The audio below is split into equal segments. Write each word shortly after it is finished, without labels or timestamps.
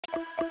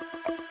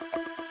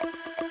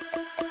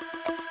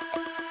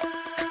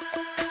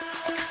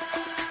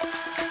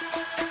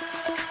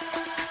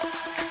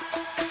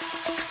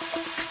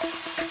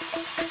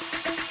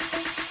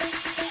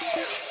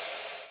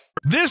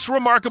This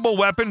remarkable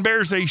weapon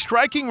bears a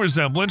striking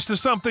resemblance to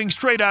something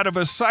straight out of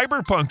a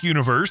cyberpunk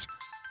universe,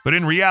 but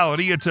in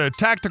reality it's a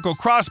tactical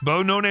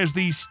crossbow known as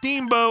the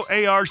Steambow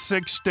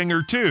AR-6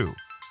 Stinger II.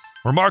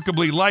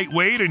 Remarkably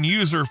lightweight and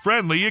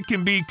user-friendly, it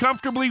can be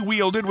comfortably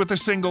wielded with a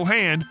single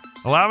hand,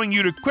 allowing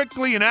you to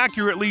quickly and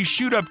accurately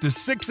shoot up to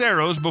 6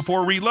 arrows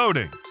before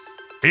reloading.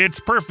 It's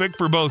perfect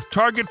for both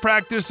target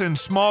practice and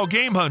small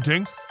game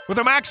hunting, with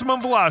a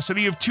maximum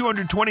velocity of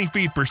 220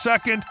 feet per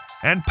second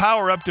and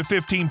power up to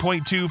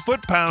 15.2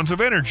 foot-pounds of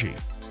energy.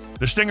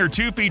 The Stinger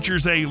II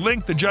features a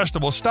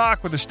length-adjustable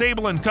stock with a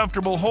stable and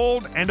comfortable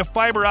hold and a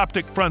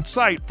fiber-optic front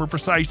sight for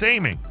precise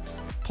aiming.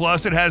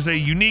 Plus, it has a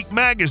unique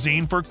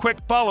magazine for quick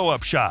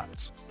follow-up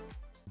shots.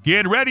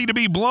 Get ready to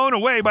be blown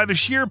away by the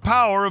sheer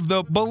power of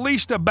the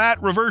Ballista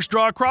Bat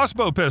reverse-draw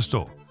crossbow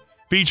pistol.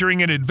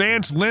 Featuring an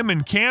advanced limb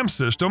and cam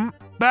system,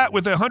 that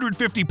with a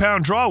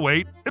 150-pound draw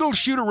weight, it'll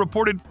shoot a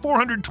reported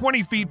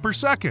 420 feet per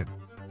second.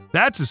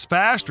 That's as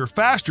fast or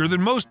faster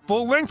than most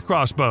full-length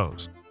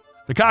crossbows.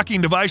 The cocking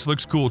device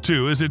looks cool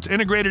too, as it's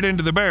integrated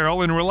into the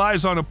barrel and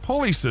relies on a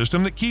pulley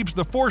system that keeps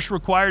the force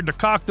required to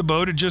cock the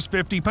bow to just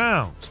 50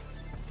 pounds.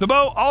 The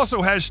bow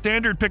also has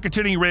standard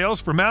Picatinny rails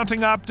for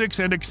mounting optics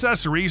and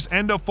accessories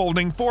and a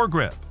folding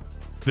foregrip.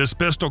 This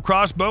pistol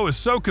crossbow is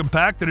so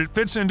compact that it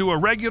fits into a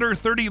regular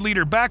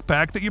 30-liter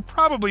backpack that you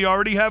probably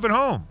already have at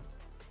home.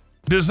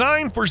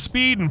 Designed for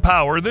speed and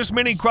power, this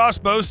mini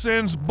crossbow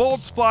sends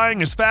bolts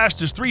flying as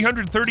fast as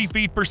 330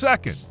 feet per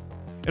second.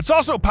 It's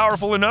also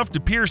powerful enough to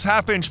pierce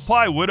half-inch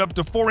plywood up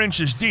to 4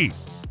 inches deep.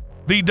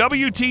 The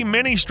WT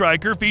Mini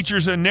Striker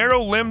features a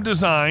narrow limb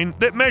design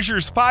that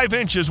measures 5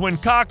 inches when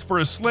cocked for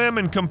a slim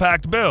and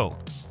compact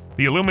build.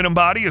 The aluminum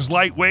body is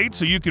lightweight,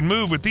 so you can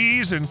move with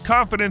ease and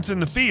confidence in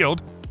the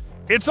field.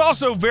 It's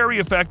also very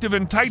effective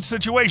in tight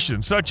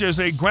situations such as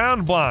a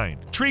ground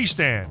blind, tree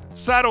stand,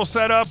 saddle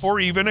setup, or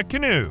even a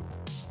canoe.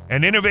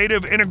 An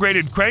innovative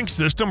integrated crank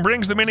system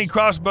brings the mini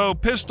crossbow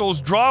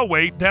pistol's draw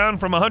weight down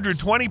from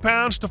 120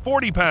 pounds to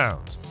 40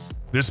 pounds.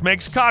 This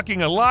makes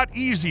cocking a lot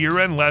easier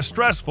and less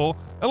stressful,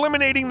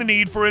 eliminating the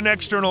need for an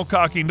external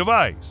cocking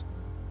device.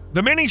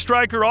 The Mini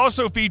Striker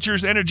also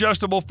features an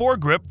adjustable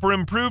foregrip for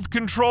improved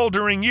control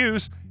during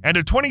use and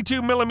a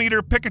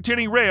 22mm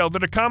Picatinny rail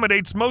that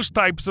accommodates most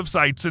types of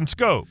sights and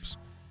scopes.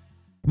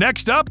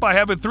 Next up, I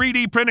have a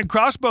 3D printed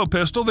crossbow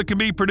pistol that can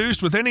be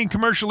produced with any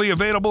commercially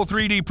available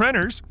 3D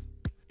printers.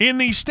 In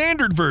the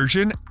standard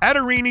version,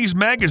 Aderini's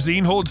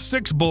magazine holds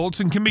 6 bolts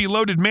and can be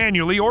loaded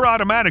manually or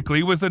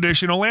automatically with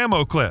additional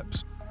ammo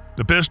clips.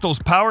 The pistol's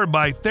powered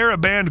by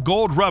TheraBand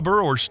gold rubber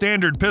or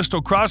standard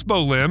pistol crossbow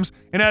limbs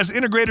and has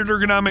integrated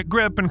ergonomic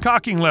grip and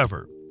cocking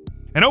lever.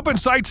 An open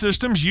sight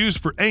system's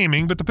used for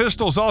aiming, but the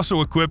pistol's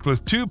also equipped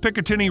with 2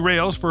 Picatinny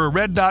rails for a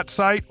red dot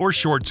sight or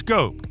short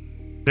scope.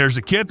 There's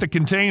a kit that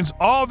contains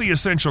all the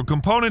essential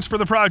components for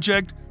the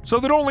project, so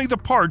that only the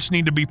parts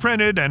need to be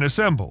printed and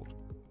assembled.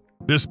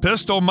 This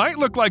pistol might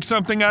look like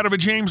something out of a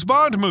James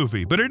Bond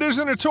movie, but it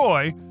isn't a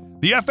toy.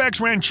 The FX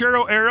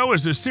Ranchero Arrow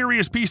is a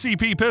serious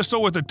PCP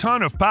pistol with a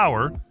ton of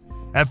power.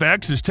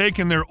 FX has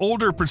taken their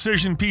older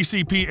precision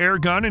PCP air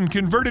gun and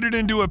converted it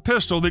into a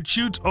pistol that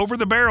shoots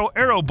over-the-barrel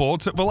arrow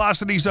bolts at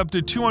velocities up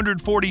to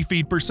 240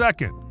 feet per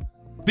second.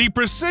 The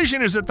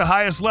precision is at the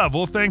highest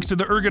level thanks to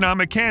the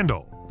ergonomic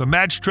handle, the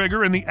match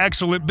trigger, and the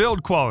excellent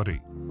build quality.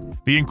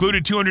 The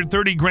included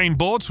 230-grain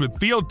bolts with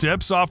field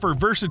tips offer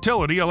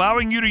versatility,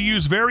 allowing you to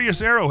use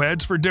various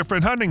arrowheads for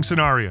different hunting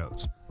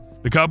scenarios.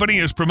 The company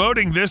is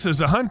promoting this as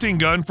a hunting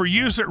gun for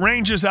use at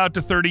ranges out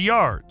to 30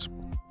 yards.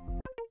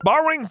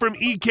 Borrowing from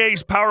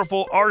EK's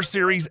powerful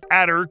R-Series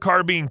Adder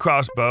carbine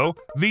crossbow,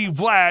 the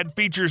Vlad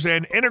features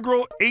an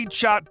integral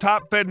 8-shot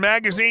top-fed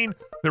magazine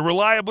that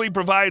reliably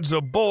provides a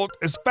bolt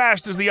as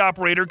fast as the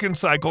operator can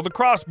cycle the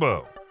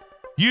crossbow.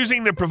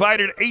 Using the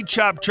provided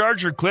 8-chop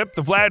charger clip,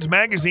 the Vlad's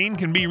magazine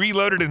can be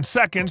reloaded in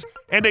seconds,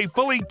 and a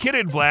fully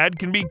kitted Vlad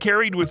can be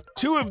carried with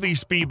 2 of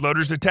these speed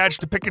loaders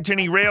attached to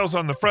Picatinny rails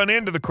on the front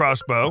end of the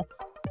crossbow.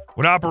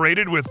 When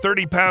operated with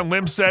 30-pound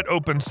limb set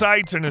open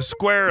sights and a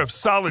square of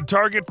solid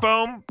target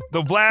foam,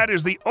 the Vlad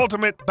is the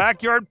ultimate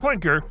backyard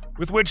plinker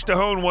with which to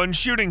hone one's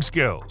shooting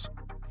skills.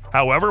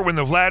 However, when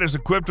the Vlad is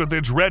equipped with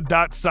its red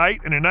dot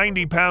sight and a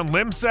 90-pound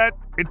limb set,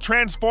 it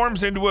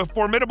transforms into a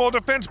formidable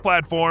defense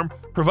platform,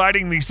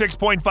 providing the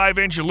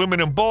 6.5-inch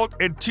aluminum bolt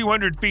at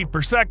 200 feet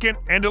per second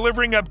and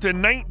delivering up to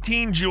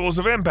 19 joules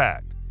of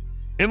impact.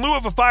 In lieu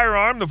of a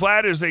firearm, the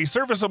Vlad is a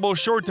serviceable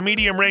short to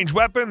medium range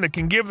weapon that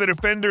can give the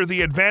defender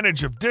the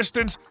advantage of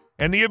distance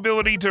and the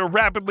ability to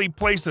rapidly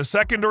place a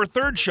second or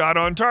third shot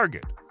on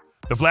target.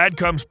 The Vlad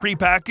comes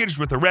prepackaged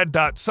with a red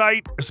dot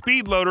sight, a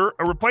speed loader,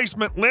 a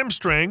replacement limb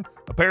string,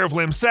 a pair of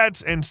limb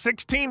sets, and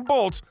 16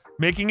 bolts,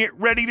 making it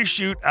ready to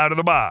shoot out of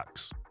the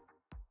box.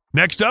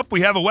 Next up,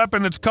 we have a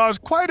weapon that's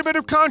caused quite a bit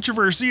of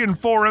controversy in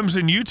forums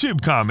and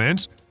YouTube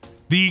comments.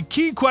 The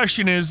key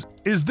question is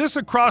this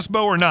a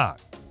crossbow or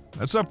not?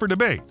 That's up for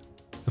debate.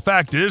 The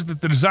fact is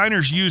that the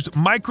designers used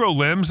micro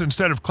limbs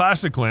instead of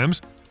classic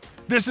limbs.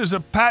 This is a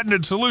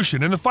patented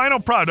solution, and the final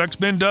product's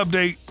been dubbed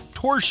a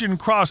torsion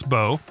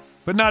crossbow,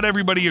 but not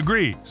everybody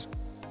agrees.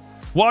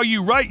 While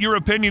you write your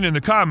opinion in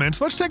the comments,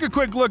 let's take a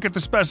quick look at the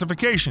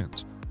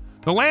specifications.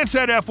 The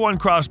Lancet F1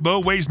 crossbow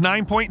weighs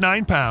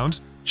 9.9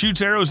 pounds,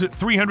 shoots arrows at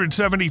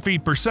 370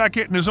 feet per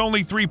second, and is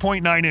only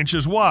 3.9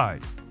 inches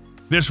wide.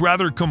 This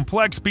rather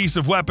complex piece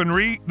of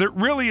weaponry that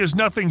really is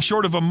nothing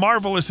short of a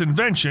marvelous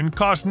invention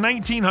costs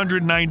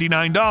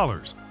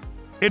 $1,999.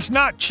 It's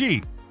not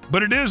cheap,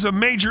 but it is a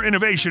major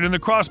innovation in the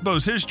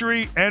crossbow's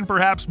history and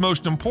perhaps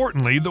most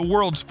importantly, the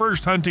world's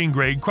first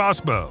hunting-grade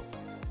crossbow.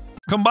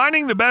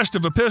 Combining the best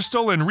of a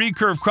pistol and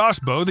recurve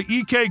crossbow, the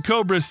EK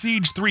Cobra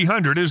Siege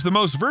 300 is the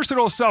most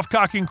versatile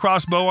self-cocking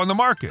crossbow on the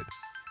market.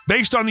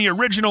 Based on the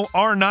original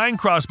R9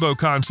 crossbow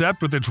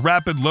concept with its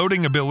rapid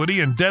loading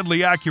ability and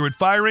deadly accurate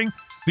firing,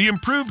 the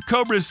improved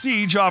Cobra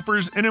Siege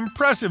offers an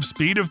impressive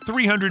speed of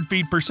 300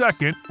 feet per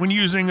second when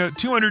using a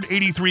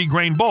 283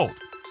 grain bolt.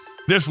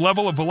 This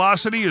level of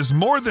velocity is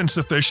more than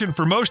sufficient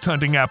for most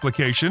hunting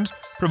applications,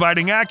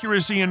 providing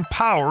accuracy and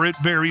power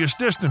at various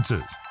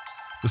distances.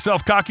 The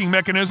self-cocking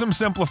mechanism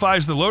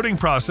simplifies the loading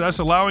process,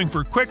 allowing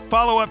for quick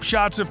follow-up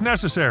shots if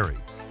necessary.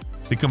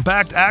 The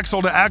compact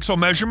axle-to-axle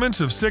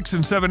measurements of 6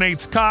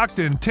 7/8 cocked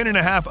and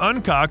 10.5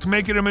 uncocked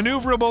make it a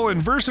maneuverable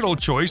and versatile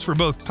choice for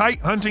both tight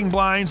hunting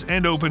blinds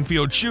and open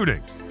field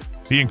shooting.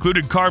 The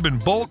included carbon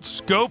bolt,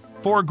 scope,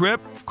 foregrip,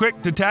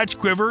 quick detach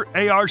quiver,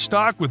 AR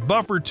stock with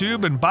buffer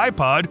tube, and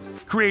bipod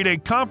create a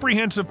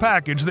comprehensive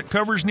package that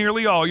covers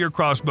nearly all your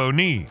crossbow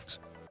needs.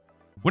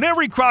 When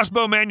every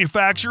crossbow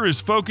manufacturer is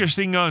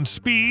focusing on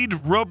speed,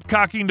 rope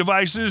cocking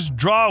devices,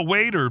 draw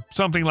weight, or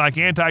something like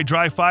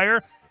anti-dry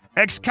fire,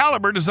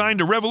 Excalibur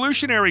designed a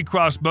revolutionary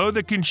crossbow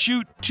that can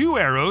shoot 2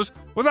 arrows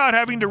without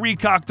having to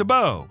recock the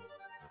bow.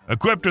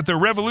 Equipped with their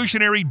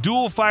revolutionary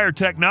dual-fire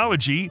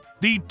technology,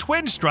 the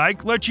Twin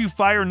Strike lets you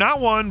fire not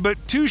 1 but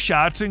 2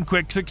 shots in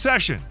quick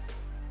succession.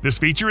 This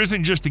feature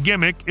isn't just a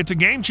gimmick, it's a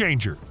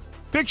game-changer.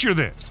 Picture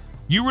this.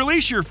 You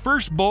release your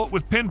first bolt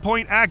with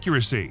pinpoint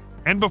accuracy,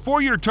 and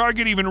before your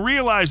target even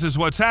realizes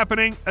what's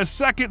happening, a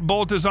second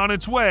bolt is on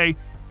its way,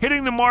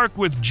 hitting the mark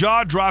with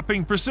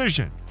jaw-dropping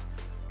precision.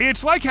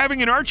 It's like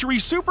having an archery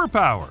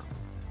superpower.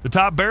 The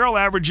top barrel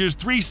averages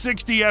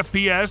 360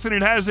 FPS and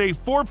it has a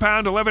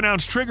 4-pound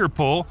 11-ounce trigger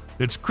pull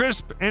that's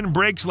crisp and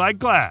breaks like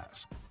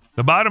glass.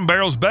 The bottom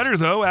barrel's better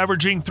though,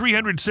 averaging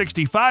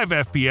 365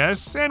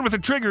 FPS and with a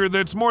trigger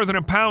that's more than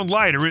a pound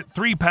lighter at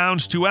 3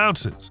 pounds 2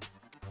 ounces.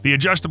 The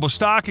adjustable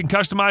stock and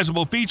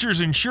customizable features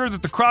ensure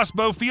that the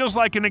crossbow feels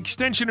like an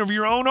extension of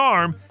your own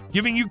arm,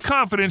 giving you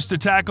confidence to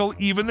tackle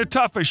even the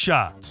toughest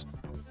shots.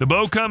 The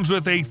bow comes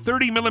with a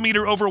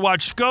 30mm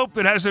Overwatch scope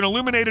that has an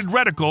illuminated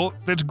reticle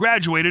that's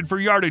graduated for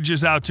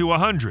yardages out to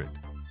 100.